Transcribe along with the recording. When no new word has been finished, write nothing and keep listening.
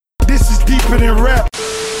This is deeper than rap.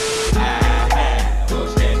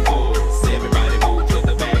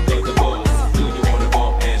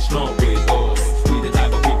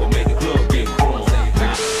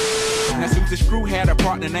 Had a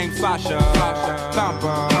partner named Sasha.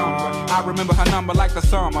 I remember her number like the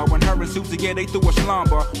summer. When her and Susie, yeah, they threw a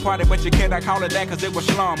slumber party, but you cannot call it that cause it was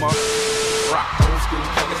slumber. Rock old school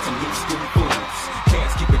players to new school fools.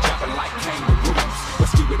 Cats keep it jumping like kangaroos.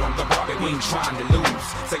 Let's keep it on the Barbie, we ain't trying to lose.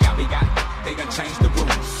 Say I be got, they done changed the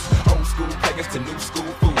rules. Old school players to new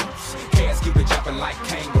school fools. Cats keep it jumping like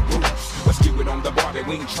kangaroos. Let's keep it on the Barbie,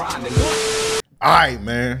 we ain't trying to lose. Alright,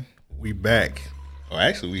 man, we back. Well,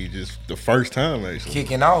 actually, we just the first time actually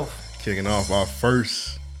kicking off our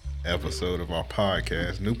first episode of our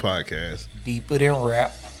podcast, new podcast, Deeper Than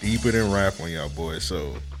Rap on y'all boys.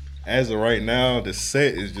 So, as of right now, the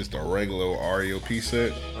set is just a regular REOP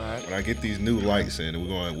set. Right. When I get these new lights in, I'm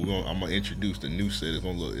gonna introduce the new set. It's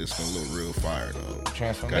gonna look real fire though.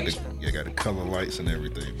 Transformation. Got the color lights and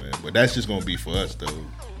everything, man. But that's just gonna be for us though,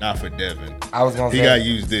 not for Devin. I was gonna say he gotta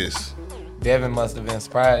use this. Devin must have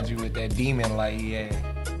inspired you with that demon light he had.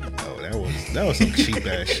 Oh, that was some cheap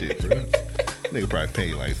ass shit, bro. Nigga probably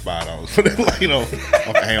paid like $5 for that light off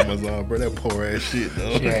Amazon, bro. That poor ass shit,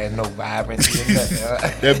 though. She had no vibrancy.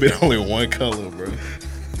 That bit only one color, bro.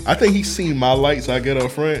 I think he seen my lights I get up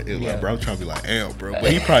front. It's like, bro, I'm trying to be like Amp, bro.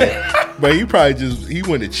 But he probably he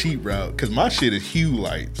went the cheap route because my shit is Hue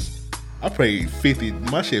lights. I paid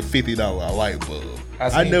my shit $50 a light bulb.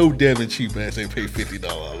 I know Devin cheap ass ain't paid $50 a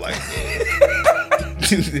light bulb.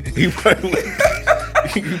 he probably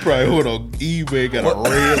went on eBay, got a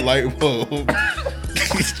red light bulb.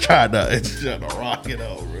 He's trying to rock it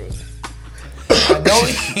out, bro. I know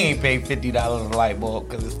he ain't paid $50 a light bulb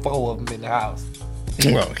because there's 4 of them in the house.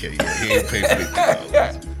 Well, okay, yeah, he ain't paid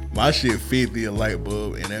 $50. My shit $50 a light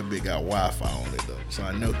bulb, and that bitch got Wi-Fi on it though, so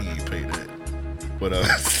I know he ain't paid that. But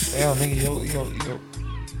damn, nigga,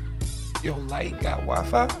 your light got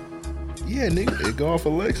Wi-Fi? Yeah, nigga, it go off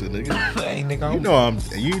Alexa, nigga. Hey, nigga, I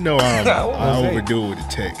overdo it with the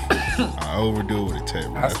tech. I overdo it with the tech.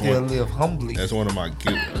 I still live humbly. That's one of my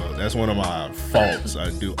that's one of my faults.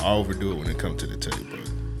 I overdo it when it comes to the tech, bro.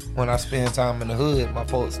 When I spend time in the hood, my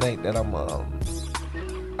folks think that I'm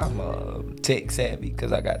tech savvy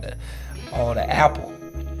because I got all the Apple.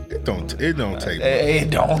 It don't take much. It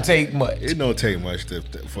don't take much. It don't take much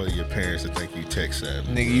for your parents to think you tech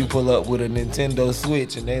savvy. Nigga, you pull up with a Nintendo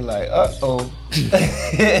Switch and they like, uh-oh.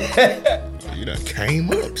 You done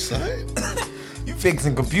came up, son. You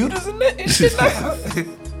fixing computers and that and shit now?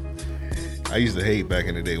 I used to hate back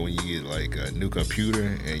in the day when you get like a new computer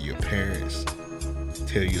and your parents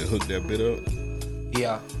tell you to hook that bit up.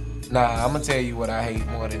 Yeah. Nah, I'm gonna tell you what I hate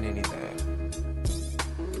more than anything.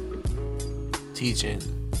 Teaching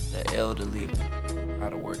the elderly how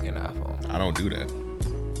to work an iPhone. I don't do that.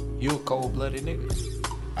 You a cold-blooded nigga.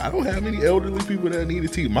 I don't have any elderly people that need to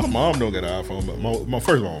teach. My mom don't got an iPhone, but my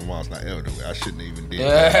first of all, my mom's not elderly. I shouldn't even do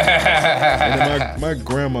that. And then my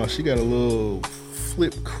grandma, she got a little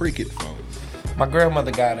flip cricket phone. My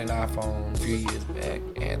grandmother got an iPhone a few years back,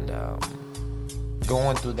 and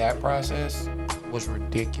going through that process was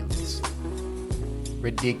ridiculous.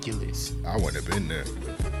 Ridiculous. I wouldn't have been there.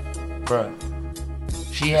 Bruh.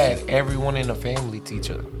 She had everyone in the family teach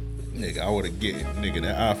her. Nigga,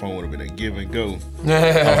 that iPhone would have been a give and go.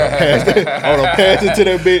 I would have passed it to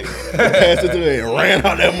that bitch, and ran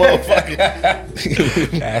out that motherfucker.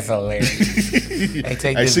 That's hilarious. Hey,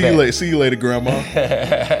 take this see back. you later. See you later, grandma.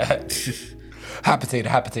 Hot potato.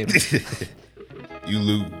 You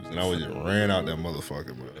lose, and I would just ran out that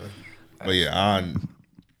motherfucker, bro. But yeah,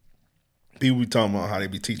 people be talking about how they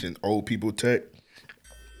be teaching old people tech.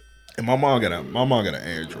 And my mom got an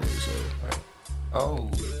Android, so. Oh.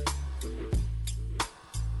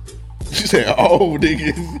 She said, "Oh,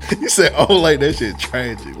 nigga." You said, "Oh," like that shit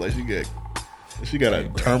tragic. Like she got a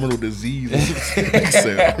terminal disease.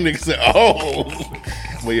 Nigga said, "Oh."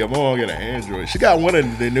 But yeah, my mom got an Android. She got one of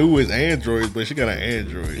the newest Androids, but she got an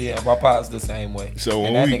Android. Yeah, my pop's the same way. So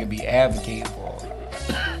and that nigga be advocating for her.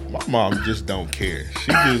 My mom just don't care.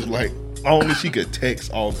 She just like only she could text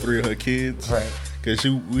all 3 of her kids. Right. Cause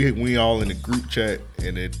we all in the group chat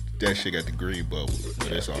and that shit got the green bubble,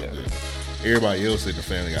 but it's all good. Everybody else in the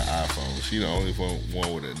family got iPhones. She the only one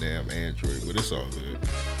with a damn Android, but it's all good.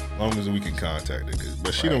 As long as we can contact her.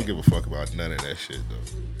 But she don't give a fuck about none of that shit though.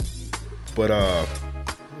 But what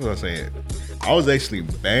was I saying? I was actually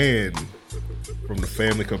banned from the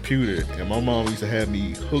family computer, and my mom used to have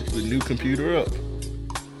me hook the new computer up.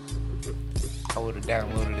 I would have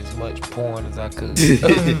downloaded as much porn as I could.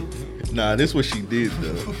 Nah, this is what she did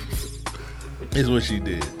though. This is what she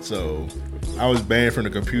did. So I was banned from the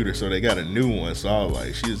computer, so they got a new one. So I was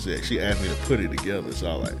like, she asked me to put it together.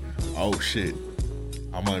 So I was like, oh shit,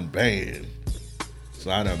 I'm unbanned.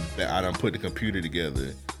 So I done put the computer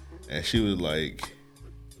together, and she was like,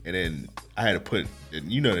 and then I had to put, the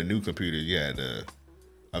new computers,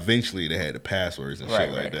 eventually they had the passwords and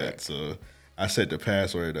shit like that. Right. So I set the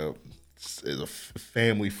password up as a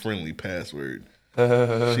family-friendly password. She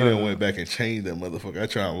done went back and changed that motherfucker. I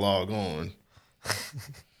tried to log on.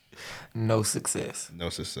 No success.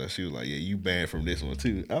 She was like, yeah, you banned from this one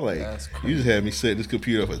too. I like, you just had me set this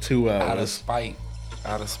computer up for 2 hours. Out of spite,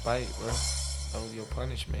 bro. That was your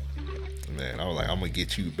punishment. Man, I was like, I'm gonna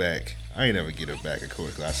get you back. I ain't never get her back, of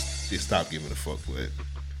course, because I just stopped giving a fuck, but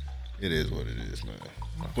it is what it is, man.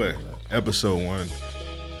 But episode 1,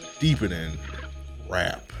 deeper than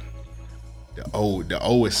rap. The O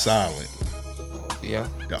is silent. Yeah.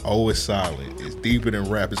 The O is silent. It's deeper than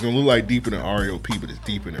rap. It's gonna look like deeper than REOP, but it's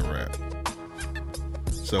deeper than rap.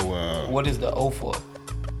 So what is the O for?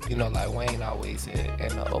 Like Wayne always said,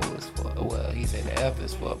 and the O is for, well, he said the F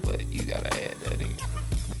is for, but you gotta add that in.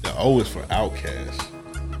 The O is for Outkast.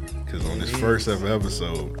 Because on this first ever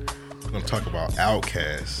episode, we're gonna talk about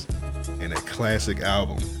Outkast and a classic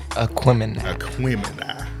album, Aquemini.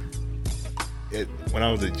 When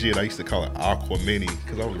I was a kid, I used to call it Aquemini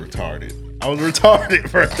because I was retarded.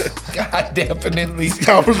 Bro. I definitely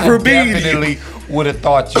would have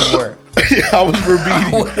thought you were. I was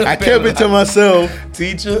Rabidi. I kept it to myself.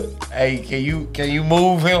 Teacher, hey, can you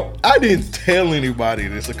move him? I didn't tell anybody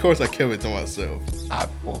this. Of course, I kept it to myself.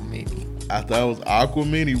 Aquemini. I thought it was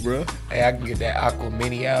Aquemini, bro. Hey, I can get that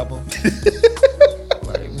Aquemini album.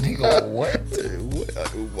 Like, nigga, what?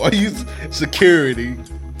 Why you security?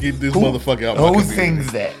 Get this motherfucker out my computer. Who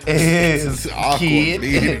sings that? It's kid.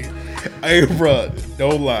 Hey, bro,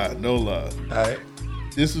 don't lie. All right.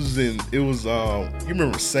 This was you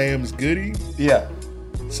remember Sam's Goody? Yeah.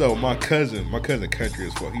 So my cousin country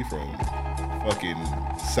as fuck. He from fucking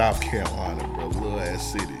South Carolina, bro, little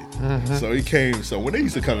ass city. Mm-hmm. So he came. So when they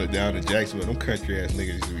used to come down to Jacksonville, them country ass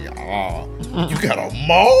niggas used to be, you got a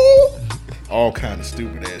mall? All kind of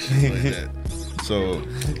stupid ass shit like that. So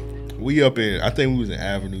we up in, I think we was in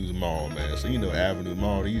Avenues Mall, man. So Avenue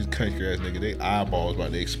Mall, these country ass niggas, they eyeballs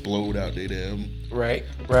about to explode out there, them. Right.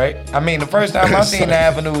 I mean, the first time I seen the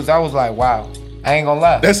Avenues, I was like, wow. I ain't gonna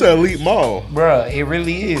lie. That's an elite mall. Bruh, it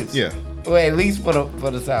really is. Yeah. Well, at least for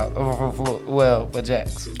the South. For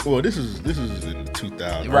Jacks. Well, this is in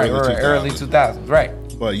 2000. Right, early 2000s, right.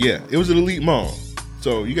 But yeah, it was an elite mall.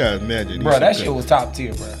 So you gotta imagine. Bro, that shit was top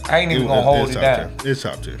tier, bro. I ain't even gonna hold it down. It's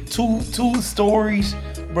top tier. Two stories.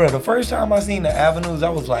 Bro, the first time I seen the Avenues, I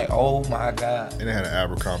was like, oh my God. And it had an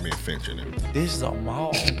Abercrombie and Finch in it. This is a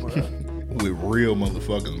mall, bro. With real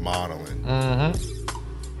motherfuckers modeling. Mm-hmm.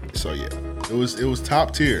 So yeah, it was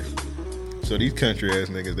top tier. So these country ass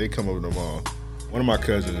niggas, they come over to the mall. One of my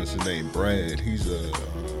cousins, his name Brad. He's a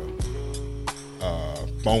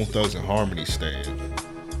Bone Thugs and Harmony stan.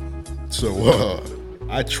 So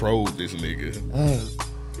I trolled this nigga.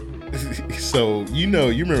 So you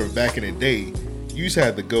remember back in the day, you used to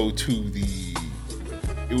have to go to the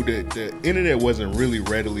internet wasn't really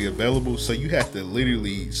readily available, so you have to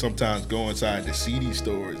literally sometimes go inside the CD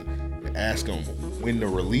stores and ask them when the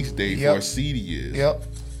release date for a CD is. Yep.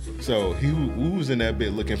 So we was in that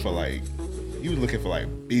bit looking for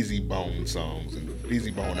Busy Bone songs and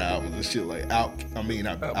Busy Bone albums and shit like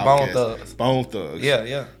Outkast. Bone Thugs.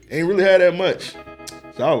 Yeah. Ain't really had that much.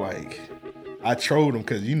 So I trolled him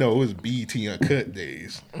because it was BET Uncut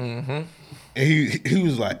days. Mm-hmm. And he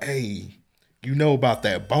was like, hey, you know about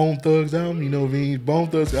that Bone Thugs album? You know Vin's Bone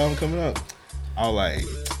Thugs album coming out? I was like,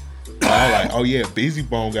 oh yeah, Busy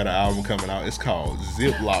Bone got an album coming out. It's called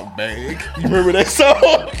Ziploc Bag. You remember that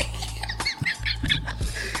song?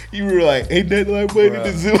 You were like, ain't that like Buddy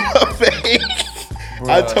the Ziploc Bag?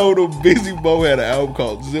 I told him Busy Bone had an album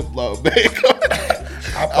called Ziploc Bag.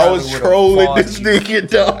 I was trolling this nigga,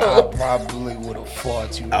 dog. I probably would have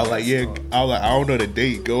fought you. I was like, I don't know the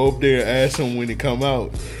date. Go up there and ask him when it come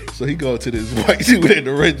out. So he go to this white dude at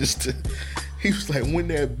the register. He was like, when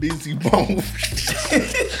that Busy Bone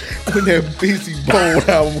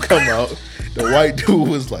album come out, the white dude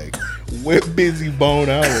was like, what Busy Bone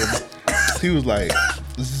album? He was like,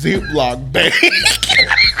 Ziploc Bag.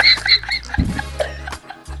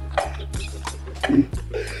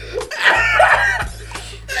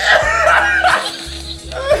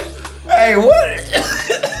 Hey, what?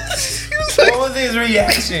 What was his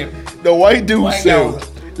reaction? The white dude said,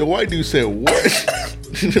 what?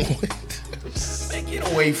 Get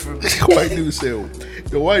away from me. The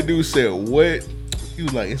white dude said, what? He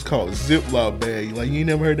was like, it's called Ziploc Bag. Like, you ain't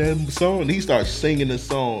never heard that song? And he starts singing the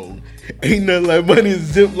song. Ain't nothing like money in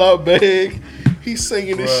Ziploc Bag. He's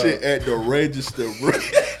singing this shit at the register, bro.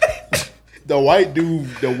 The white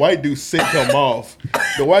dude sent him off.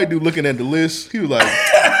 The white dude looking at the list, he was like,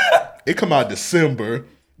 it come out December.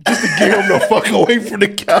 Just to get him the fuck away from the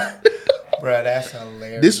couch. Bro, that's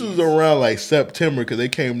hilarious. This was around like September because they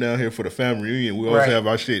came down here for the family reunion. We always have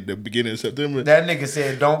our shit at the beginning of September. That nigga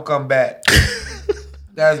said, don't come back.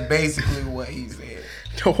 That's basically what he said.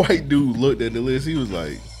 The white dude looked at the list. He was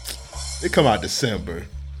like, it come out December.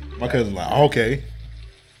 My cousin like, okay.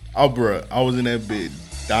 Oh, bro, I was in that bit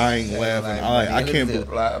dying laughing. I can't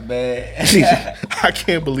I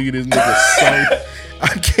can't believe this nigga sung.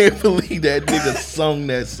 I can't believe that nigga sung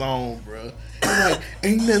that song, bro. I'm like,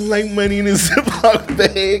 ain't nothing like money in a Ziploc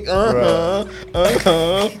bag.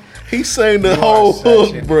 He sang the whole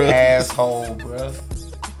hook, bro. Asshole, bro.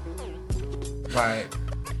 Like,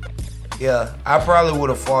 yeah, I probably would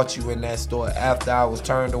have fought you in that store after I was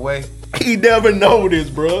turned away. He never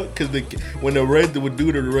noticed, bro. Because when the register would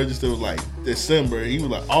do the register was like December, he was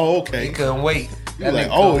like, "Oh, okay." He couldn't wait. He was like,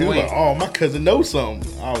 "Oh, my cousin knows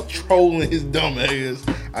something." I was trolling his dumb ass.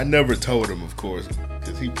 I never told him, of course,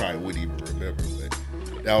 because he probably wouldn't even remember.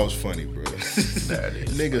 But that was funny, bro.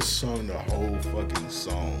 Nigga sung the whole fucking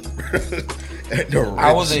song, bro. At the register.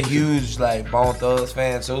 I was a huge like Bone Thugs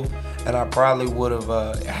fan too, and I probably would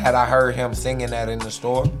have had I heard him singing that in the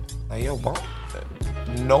store. Like, yo, Bone.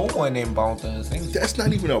 No one in Bone Thugs sings. That's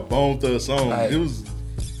not even a Bone Thugs song. Like, it was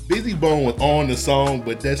Busy Bone was on the song,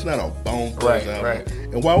 but that's not a Bone Thugs album. Right.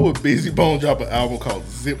 And why would Busy Bone drop an album called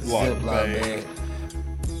Ziploc Bag?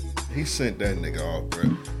 He sent that nigga off,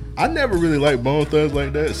 bro. I never really liked Bone Thugs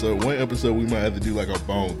like that, so one episode we might have to do like a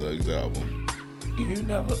Bone Thugs album. You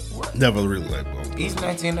never what? Never really liked Bone Thugs. East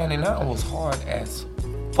 1999 was hard as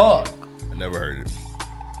fuck. I never heard it.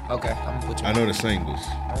 Okay, I'm gonna put you. I know the singles.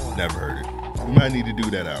 Never heard it. We might need to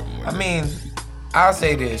do that album. I mean, I'll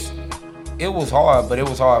say this. It was hard, but it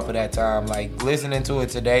was hard for that time. Like, listening to it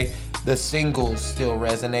today, the singles still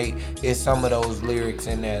resonate. It's some of those lyrics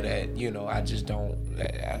in there that, you know, I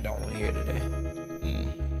don't hear today.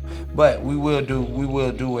 But we will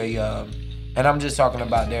do a, and I'm just talking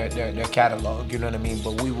about their catalog, you know what I mean?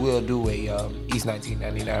 But we will do a East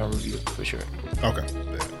 1999 review for sure. Okay.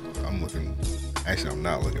 Yeah, I'm looking. Actually, I'm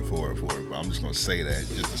not looking forward for it, but I'm just gonna say that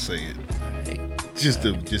just to say it. Just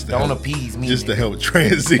to don't help, appease me. Just to help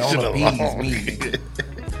transition don't along. Appease me.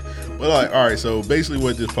 Well, like, all right. So basically,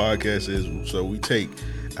 what this podcast is, so we take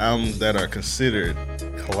albums that are considered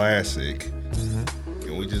classic,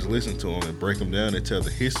 and we just listen to them and break them down and tell the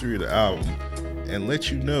history of the album, and let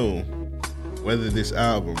you know whether this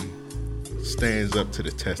album stands up to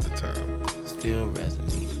the test of time. Still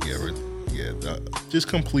resonates. Just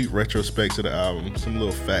complete retrospects of the album, some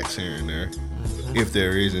little facts here and there, if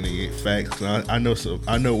there is any facts. I know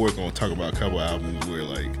we're gonna talk about a couple albums where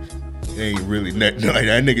like it ain't really like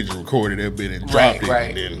that nigga just recorded that bit and dropped it.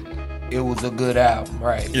 And then it was a good album,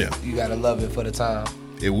 right? Yeah, you gotta love it for the time.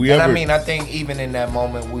 I think even in that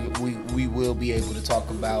moment, we will be able to talk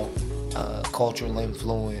about cultural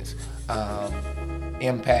influence.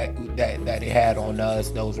 Impact that it had on us,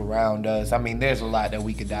 those around us. I mean, there's a lot that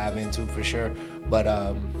we could dive into for sure, but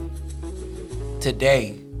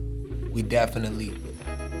today we definitely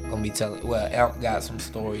gonna be telling. Well, Elk got some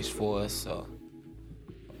stories for us, so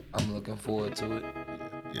I'm looking forward to it.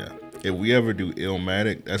 Yeah, if we ever do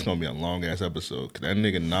Illmatic, that's gonna be a long ass episode. Cause that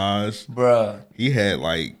nigga Nas, bruh, he had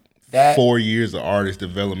like 4 years of artist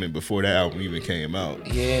development before that album even came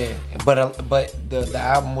out. Yeah, but the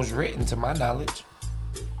album was written, to my knowledge.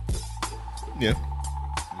 Yeah,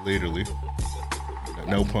 literally.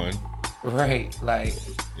 No pun. Right, like.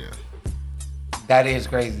 Yeah. That is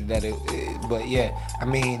crazy that but yeah, I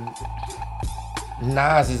mean,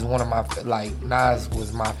 Nas is one of my, Nas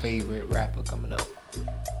was my favorite rapper coming up.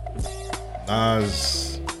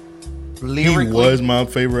 Nas, lyrically, he was my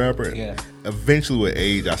favorite rapper. Yeah. Eventually with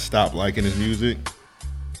age, I stopped liking his music.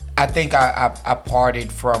 I think I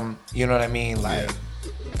parted from, you know what I mean? Like,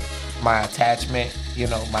 my attachment, you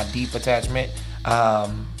know, my deep attachment.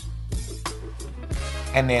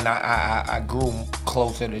 And then I grew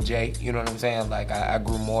closer to Jay, you know what I'm saying? Like, I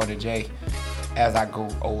grew more to Jay as I grew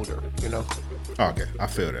older, you know? Okay, I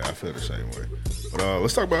feel that. I feel the same way. But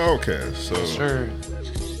let's talk about Outkast. So sure.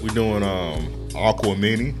 We're doing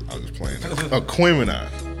Aquemini. I was just playing that. Aquemini.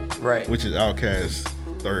 Right. Which is Outkast's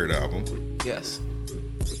third album. Yes.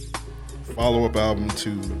 Follow-up album to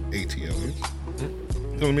ATL.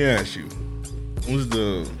 So let me ask you,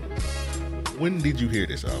 when did you hear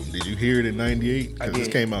this album? Did you hear it in 98? Because this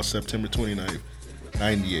came out September 29th,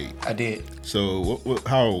 98. I did. So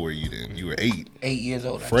how old were you then? You were 8. 8 years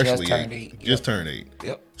old. Freshly I just turned 8. Just turned 8.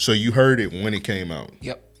 Yep. So you heard it when it came out.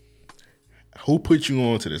 Yep. Who put you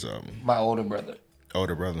on to this album? My older brother.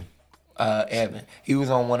 Older brother. Evan. He was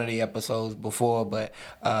on one of the episodes before, but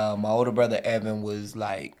my older brother Evan was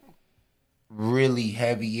like really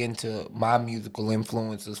heavy into my musical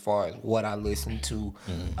influence as far as what I listened to,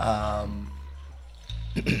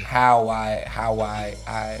 how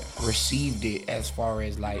I received it as far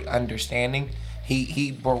as like understanding.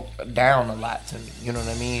 He broke down a lot to me. You know what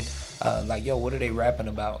I mean? Like, yo, what are they rapping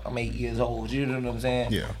about? I'm 8 years old. You know what I'm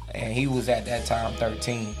saying? Yeah. And he was at that time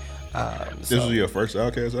 13. This was your first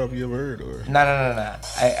Outkast album you ever heard, or? No.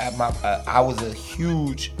 I was a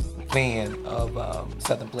huge fan of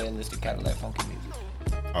Southern Playlist and Cadillac Funky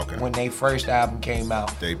Music. Okay. When they first album came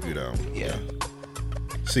out. Debut album. Yeah.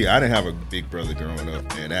 See, I didn't have a big brother growing up,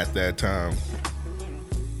 and at that time,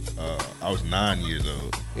 I was 9 years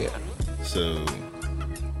old. Yeah. So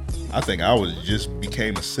I think I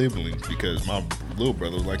became a sibling because my little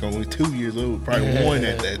brother was like only 2 years old, probably 1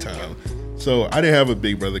 at that time. So I didn't have a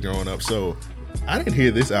big brother growing up. So I didn't hear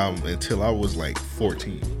this album until I was like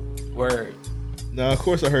 14. Word. Now, of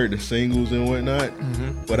course, I heard the singles and whatnot,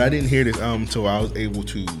 but I didn't hear this album until I was able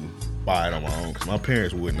to buy it on my own because my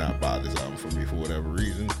parents would not buy this album for me for whatever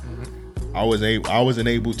reason. I wasn't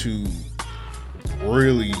able to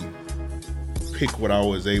really pick what I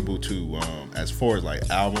was able to as far as like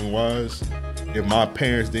album wise. If my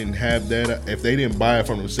parents didn't have that, if they didn't buy it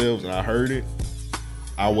for themselves and I heard it,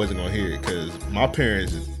 I wasn't gonna hear it because my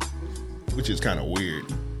parents, which is kind of weird,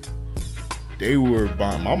 they were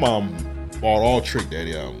buying. My mom bought all Trick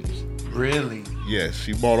Daddy albums. Really? Yes,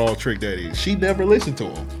 she bought all Trick Daddy. She never listened to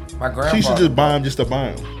them. My grandfather. She should just buy them just to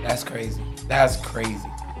buy them. That's crazy. That's crazy.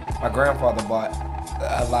 My grandfather bought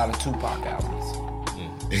a lot of Tupac albums.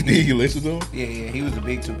 And then you listen to them? Yeah, he was a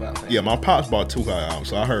big Tupac fan. Yeah, my pops bought Tupac albums,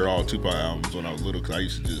 so I heard all Tupac albums when I was little because I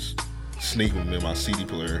used to just sneak them in my CD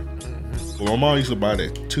player. But my mom used to buy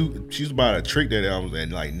she used to buy the Trick Daddy albums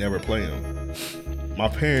and like never play them. My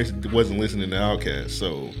parents wasn't listening to Outkast,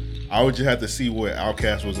 so I would just have to see what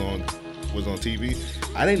Outkast was on TV.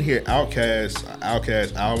 I didn't hear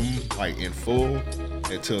Outkast album like in full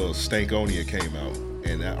until Stankonia came out,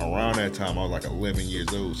 and around that time I was like 11 years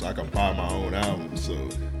old, so I could buy my own album. So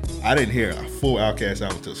I didn't hear a full Outkast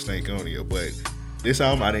album until Stankonia, but this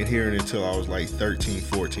album I didn't hear it until I was like 13,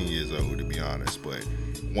 14 years old, to be honest. But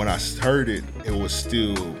when I heard it, it was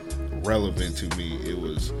still relevant to me.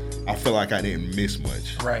 I feel like I didn't miss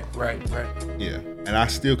much. Right. Yeah, and I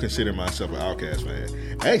still consider myself an Outkast fan.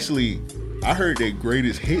 Actually, I heard their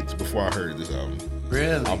greatest hits before I heard this album.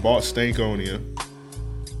 Really? I bought Stankonia,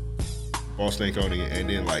 and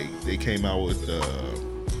then like they came out with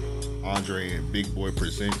Andre and Big Boy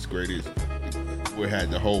Presents Greatest, where it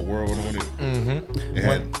had the whole world on it.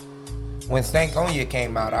 When Stankonia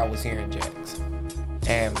came out, I was hearing Jax.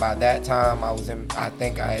 And by that time, I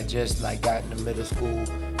think I had just like gotten to middle school,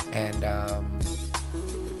 and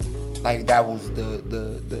like that was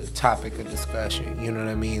the topic of discussion. You know what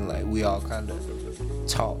I mean? Like we all kind of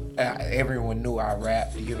talked. Everyone knew I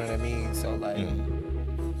rapped. You know what I mean? So like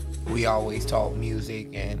we always talked music,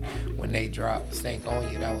 and when they dropped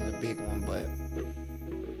Stankonia, that was a big one. But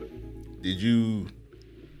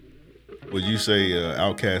would you say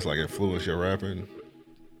Outkast like influenced your rapping?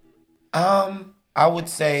 I would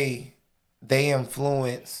say they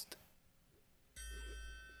influenced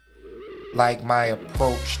like my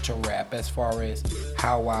approach to rap as far as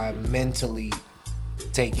how I mentally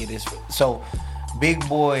take it. So Big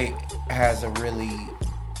Boy has a really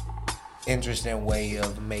interesting way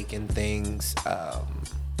of making things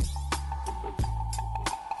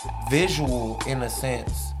visual in a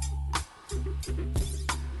sense.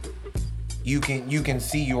 You can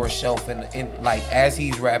see yourself in like as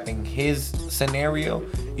he's rapping his scenario,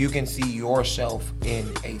 you can see yourself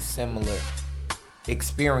in a similar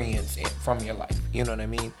experience from your life. You know what I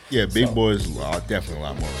mean? Yeah, Big Boy is definitely a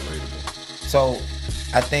lot more relatable. So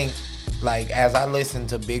I think like as I listened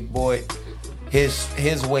to Big Boy,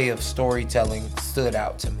 his way of storytelling stood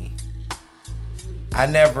out to me. I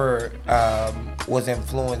never was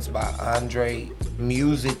influenced by Andre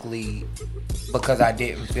musically because I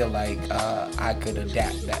didn't feel like I could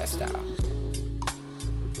adapt that style.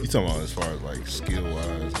 You talking about as far as like skill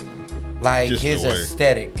wise? Like his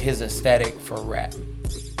aesthetic for rap.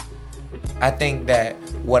 I think that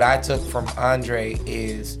what I took from Andre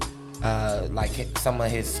is like some of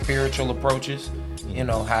his spiritual approaches. You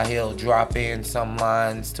know, how he'll drop in some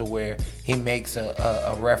lines to where he makes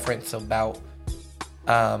a reference about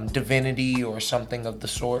divinity or something of the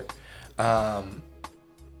sort.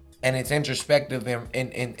 and it's introspective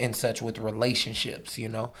in such with relationships, you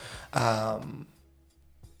know.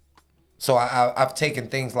 So I've taken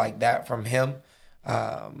things like that from him,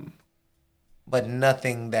 but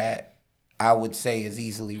nothing that I would say is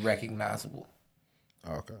easily recognizable.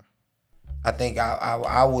 Okay. I think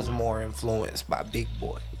I was more influenced by Big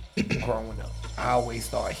Boy growing up. I always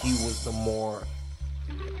thought he was the more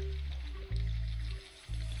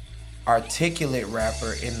articulate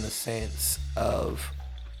rapper in the sense of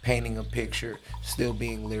painting a picture, still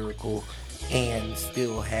being lyrical, and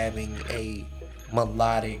still having a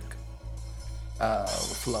melodic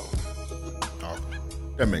flow. Okay.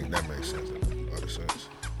 That makes sense. That makes a lot of sense.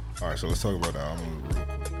 All right, so let's talk about the album real quick.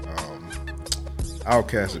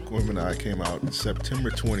 Outkast Aquemini came out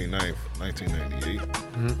September 29th, 1998.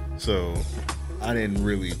 So I didn't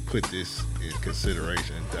really put this in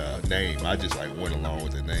consideration, the name. I just like went along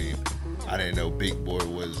with the name. I didn't know Big Boy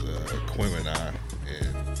was Aquemini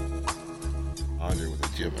and Andre was a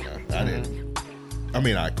Gemini.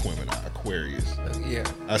 Aquarius. Yeah.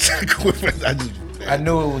 I said Aquemini. I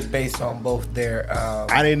knew it was based on both their.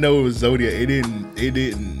 I didn't know it was Zodiac. It didn't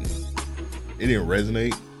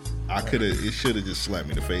resonate. It should have just slapped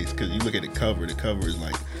me in the face, because you look at the cover. The cover is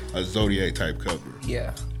like a Zodiac type cover.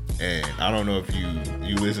 Yeah. And I don't know if you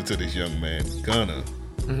listen to this young man Gunna.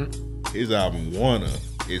 His album Wanna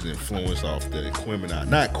is influenced off the Aquemini.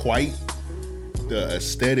 Not quite the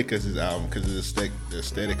aesthetic of his album, because the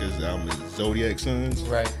aesthetic of his album is Zodiac Sons.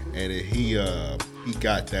 Right. And he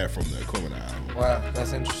got that from the Aquemini album. Wow,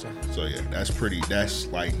 that's interesting. So yeah, that's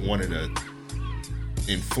like one of the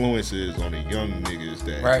influences on the young niggas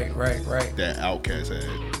that that Outkast had,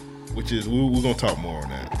 which is we're gonna talk more on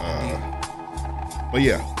that. But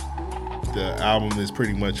yeah, the album is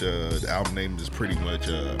pretty much the album name is pretty much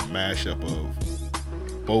a mashup of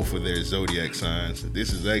both of their zodiac signs.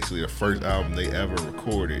 This is actually the first album they ever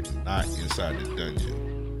recorded not inside the dungeon.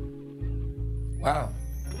 Wow.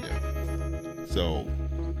 Yeah. So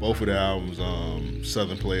both of the albums,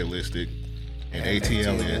 Southern Playalistic and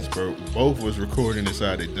ATLS, both was recorded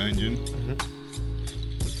inside the dungeon.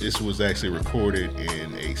 This was actually recorded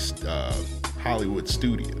in a Hollywood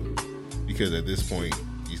studio, because at this point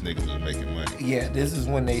these niggas was making money. Yeah, this is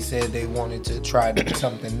when they said they wanted to try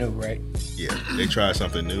something new, right? Yeah, they tried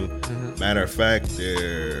something new. Matter of fact,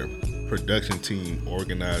 their production team,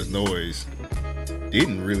 Organized Noise,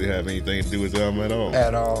 didn't really have anything to do with the album at all.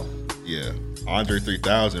 At all. Yeah, Andre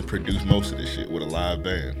 3000 produced most of this shit with a live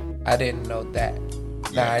band. I didn't know that.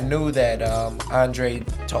 Now, I knew that Andre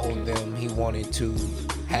told them he wanted to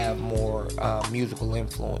have more musical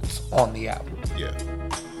influence on the album. Yeah.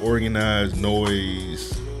 Organized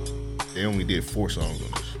Noise, they only did 4 songs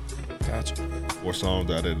on this. Gotcha. 4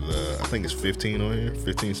 songs out of the, I think it's 15 on here,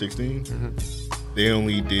 15, 16. They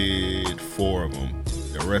only did 4 of them.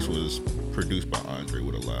 The rest was produced by Andre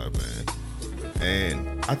with a live band.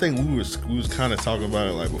 And I think we was kind of talking about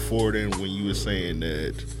it like before then, when you were saying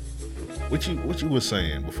that, what you were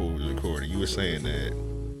saying before we was recording, you were saying that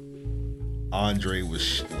Andre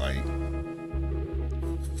was like,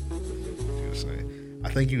 I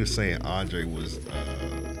think you were saying Andre was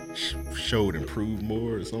showed improved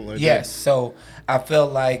more or something like that. Yes, so I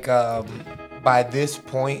felt like by this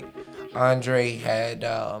point, Andre had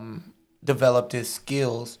developed his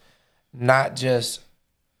skills, not just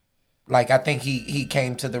like, I think he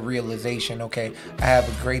came to the realization, okay, I have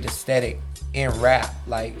a great aesthetic in rap,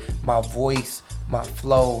 like my voice, my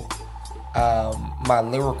flow, my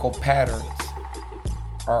lyrical patterns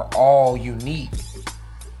are all unique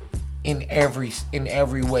in every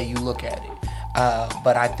way you look at it.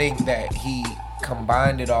 But I think that he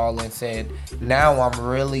combined it all and said, now I'm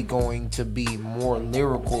really going to be more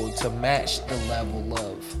lyrical to match the level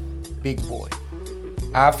of Big Boy.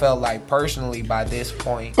 I felt like personally by this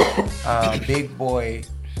point, Big Boy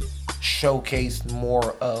showcased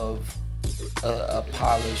more of a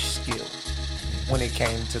polished skill when it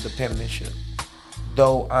came to the penmanship.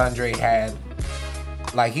 Though Andre had,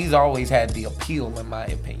 like, he's always had the appeal, in my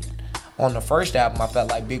opinion. On the first album, I felt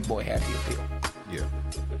like Big Boy had the appeal. Yeah.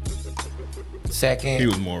 Second, he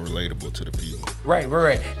was more relatable to the people.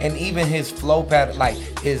 Right. And even his flow pattern, like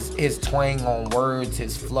his twang on words,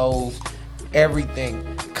 his flows, everything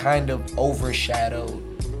kind of overshadowed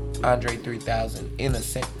Andre 3000 in a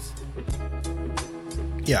sense.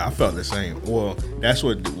 Yeah, I felt the same. Well, that's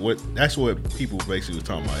what people basically was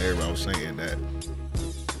talking about. Everybody was saying that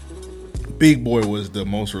Big Boy was the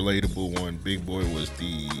most relatable one. Big Boy was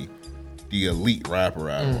the elite rapper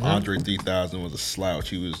out. Andre 3000 was a slouch.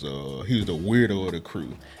 He was the weirdo of the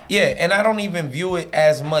crew. Yeah, and I don't even view it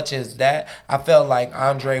as much as that. I felt like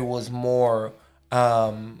Andre was more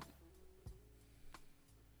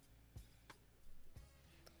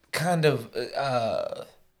kind of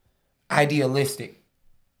idealistic,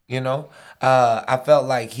 you know? I felt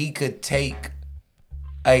like he could take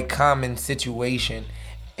a common situation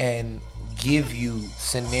and give you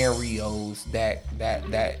scenarios that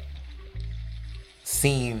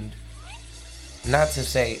seemed, not to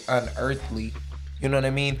say unearthly, you know what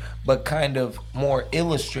I mean, but kind of more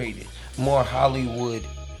illustrated, more Hollywood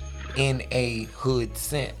in a hood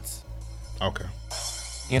sense. Okay.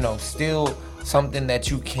 You know, still something that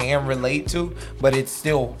you can relate to, but it's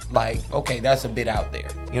still like, okay, that's a bit out there.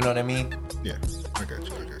 You know what I mean? Yeah, I got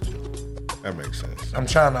you. That makes sense. I'm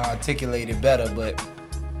trying to articulate it better, but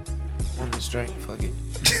on the strength, fuck it.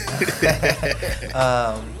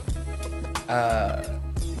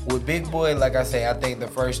 With Big Boy, like I say, I think the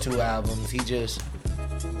first two albums, he just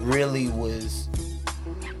really was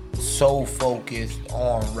so focused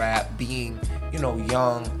on rap, being, you know,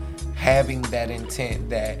 young, having that intent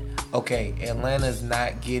that, okay, Atlanta's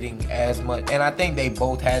not getting as much, and I think they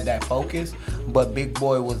both had that focus, but Big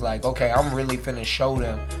Boy was like, okay, I'm really finna show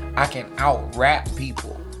them I can out-rap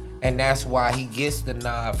people, and that's why he gets the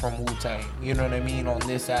nod from Wu-Tang, you know what I mean, on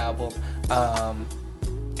this album,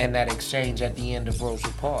 and that exchange at the end of Rosa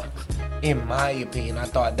Parks. In my opinion, I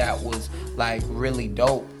thought that was like really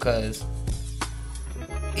dope, because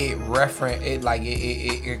it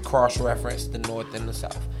cross-referenced the North and the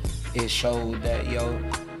South. It showed that,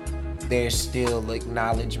 there's still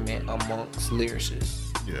acknowledgement amongst lyricists.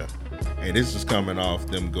 Yeah. And this is coming off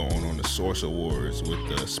them going on the Source Awards with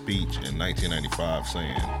the speech in 1995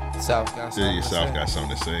 saying South got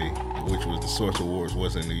something to say, which was the Source Awards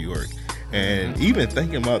was in New York. And even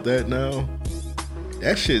thinking about that now,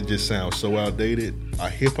 that shit just sounds so outdated. A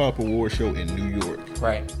hip hop award show in New York.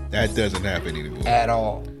 Right. That doesn't happen anymore. At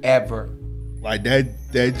all. Ever. Like that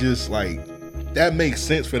just like, that makes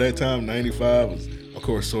sense for that time. 95 was, of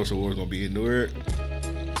course, Source Awards gonna be in New York.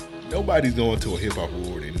 Nobody's going to a hip hop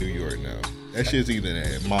award in New York now. That shit's either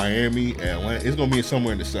in Miami, Atlanta. It's gonna be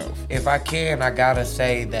somewhere in the South. If I can, I gotta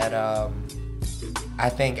say that I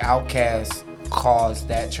think Outkast caused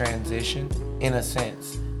that transition in a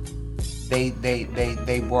sense. They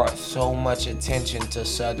brought so much attention to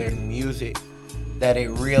Southern music that it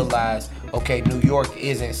realized, okay, New York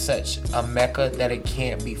isn't such a mecca that it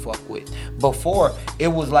can't be fucked with. Before, it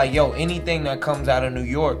was like, anything that comes out of New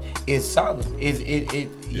York is solid.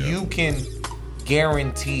 You can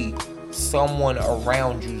guarantee someone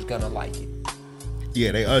around you's gonna like it.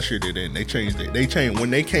 Yeah, they ushered it in. They changed it. They changed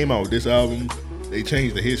when they came out with this album. They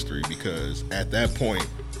changed the history, because at that point,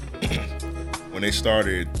 when this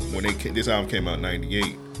album came out in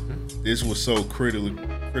 '98, this was so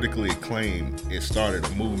critically acclaimed. It started a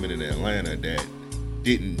movement in Atlanta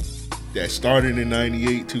that started in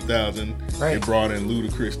 98, 2000. Right. It brought in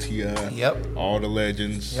Ludacris, T.I., all the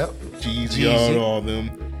legends, Jeezy, all of them.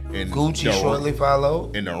 And Gucci shortly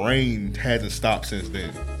followed. And the rain hasn't stopped since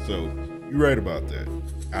then. So you're right about that.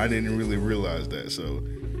 I didn't really realize that. So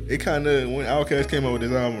it kind of, when Outkast came out with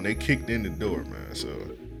this album, they kicked in the door, man. So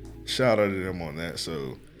shout out to them on that.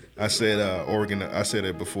 So I said I said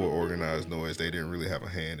it before, Organized Noise, they didn't really have a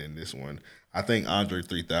hand in this one. I think Andre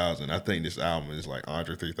 3000, I think this album is like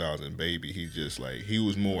Andre 3000 baby. He just like, he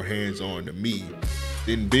was more hands-on to me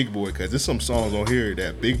than Big Boy, because there's some songs on here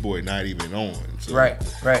that Big Boy not even on. So, right.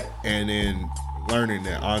 And then learning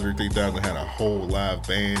that Andre 3000 had a whole live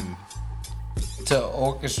band to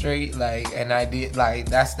orchestrate, and I did,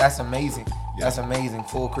 that's amazing. Yeah. That's amazing.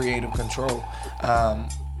 Full creative control.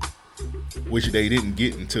 Which they didn't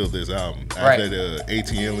get until this album. After the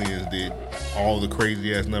ATLiens did all the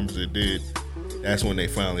crazy ass numbers it did, that's when they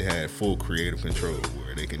finally had full creative control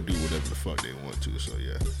where they can do whatever the fuck they want to. So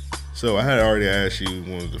yeah. So I had already asked you,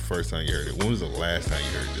 when was the first time you heard it? When was the last time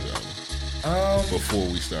you heard this album? Before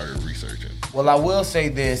we started researching. Well, I will say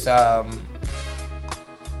this.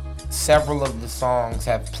 Several of the songs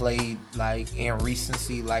have played in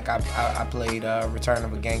recency. I played Return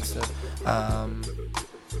of a Gangster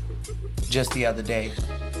just the other day,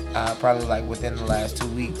 probably within the last 2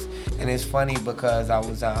 weeks. And it's funny because I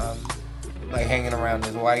was hanging around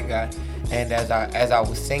this white guy, and as I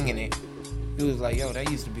was singing it, he was like, "Yo, that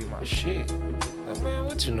used to be my shit." Like, man,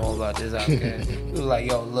 what you know about this Outkast? He was like,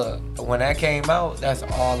 "Yo, look, when that came out, that's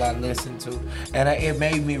all I listened to," and it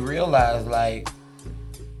made me realize,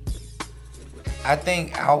 I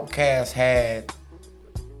think Outkast had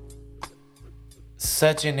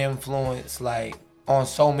such an influence, on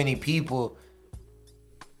so many people,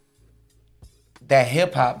 that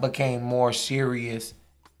hip hop became more serious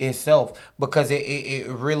itself, because it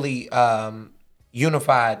really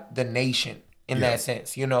unified the nation in that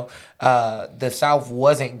sense. The South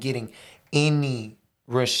wasn't getting any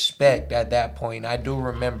respect at that point. I do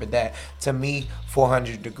remember that. To me,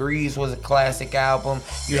 400 Degrees was a classic album.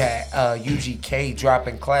 You had UGK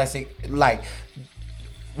dropping classic, like,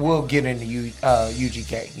 we'll get into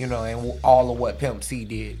UGK, you know, and all of what Pimp C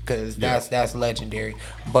did, because that's legendary.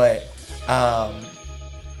 But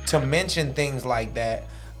to mention things like that,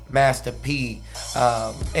 Master P,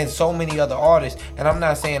 and so many other artists, and I'm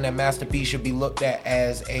not saying that Master P should be looked at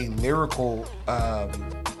as a lyrical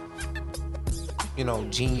you know,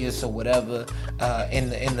 genius or whatever,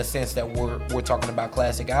 in the sense that we're talking about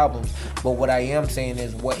classic albums. But what I am saying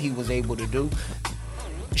is what he was able to do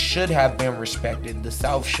should have been respected. The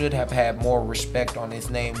South should have had more respect on his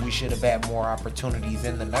name. We should have had more opportunities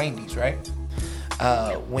in the 90s, right?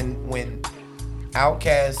 When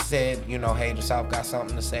Outkast said, you know, hey, the South got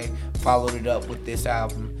something to say, followed it up with this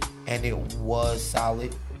album, and it was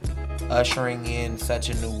solid, ushering in such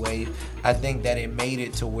a new wave. I think that it made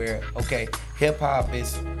it to where, okay, hip-hop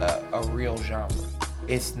is a real genre.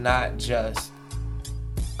 It's not just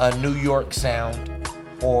a New York sound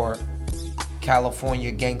or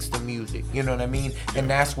California gangster music, you know what I mean? And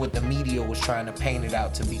that's what the media was trying to paint it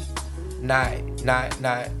out to be. Not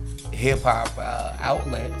hip-hop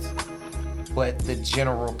outlets, but the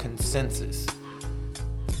general consensus.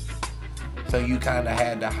 So you kind of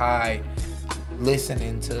had to hide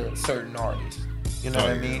listening to certain artists, you know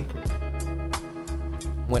what I mean?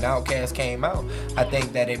 When Outkast came out, I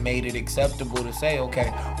think that it made it acceptable to say,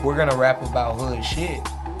 okay, we're gonna rap about hood shit,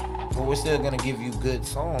 but we're still gonna give you good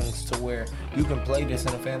songs to where you can play this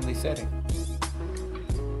in a family setting.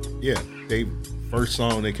 Yeah, they first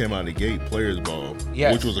song they came out of the gate, Players Ball,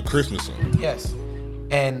 yes, which was a Christmas song. Yes,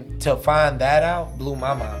 and to find that out blew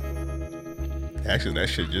my mind. Actually, that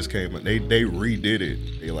shit just came out. They redid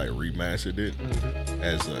it. They like remastered it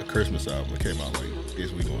as a Christmas album. It came out like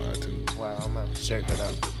this week on iTunes. Wow, I'm gonna check that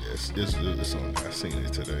out. Yes, this song, I seen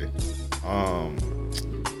it today.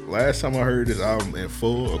 Last time I heard this album in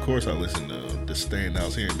full, of course I listened to the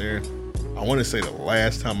standouts here and there. I want to say the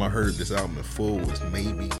last time I heard this album in full was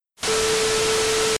maybe